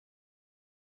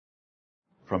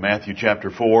from Matthew chapter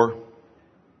 4.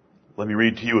 Let me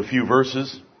read to you a few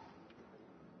verses.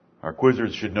 Our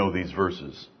quizzers should know these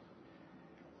verses.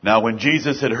 Now when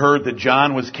Jesus had heard that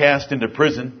John was cast into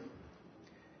prison,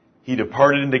 he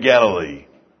departed into Galilee.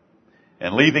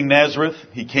 And leaving Nazareth,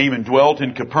 he came and dwelt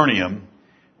in Capernaum,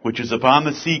 which is upon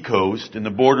the sea coast in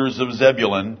the borders of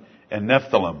Zebulun and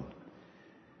Nephthalim,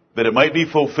 that it might be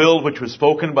fulfilled which was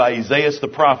spoken by Isaiah the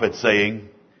prophet, saying,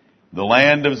 The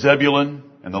land of Zebulun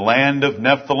and the land of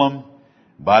Nephthalim,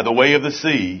 by the way of the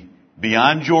sea,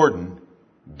 beyond Jordan,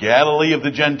 Galilee of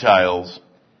the Gentiles,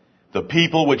 the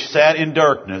people which sat in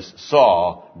darkness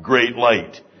saw great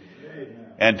light.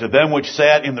 And to them which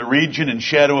sat in the region and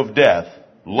shadow of death,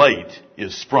 light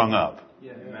is sprung up.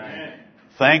 Amen.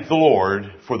 Thank the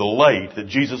Lord for the light that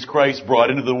Jesus Christ brought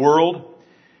into the world.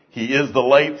 He is the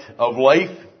light of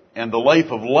life and the life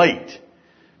of light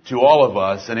to all of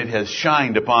us, and it has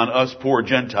shined upon us poor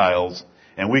Gentiles,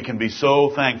 and we can be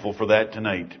so thankful for that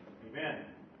tonight.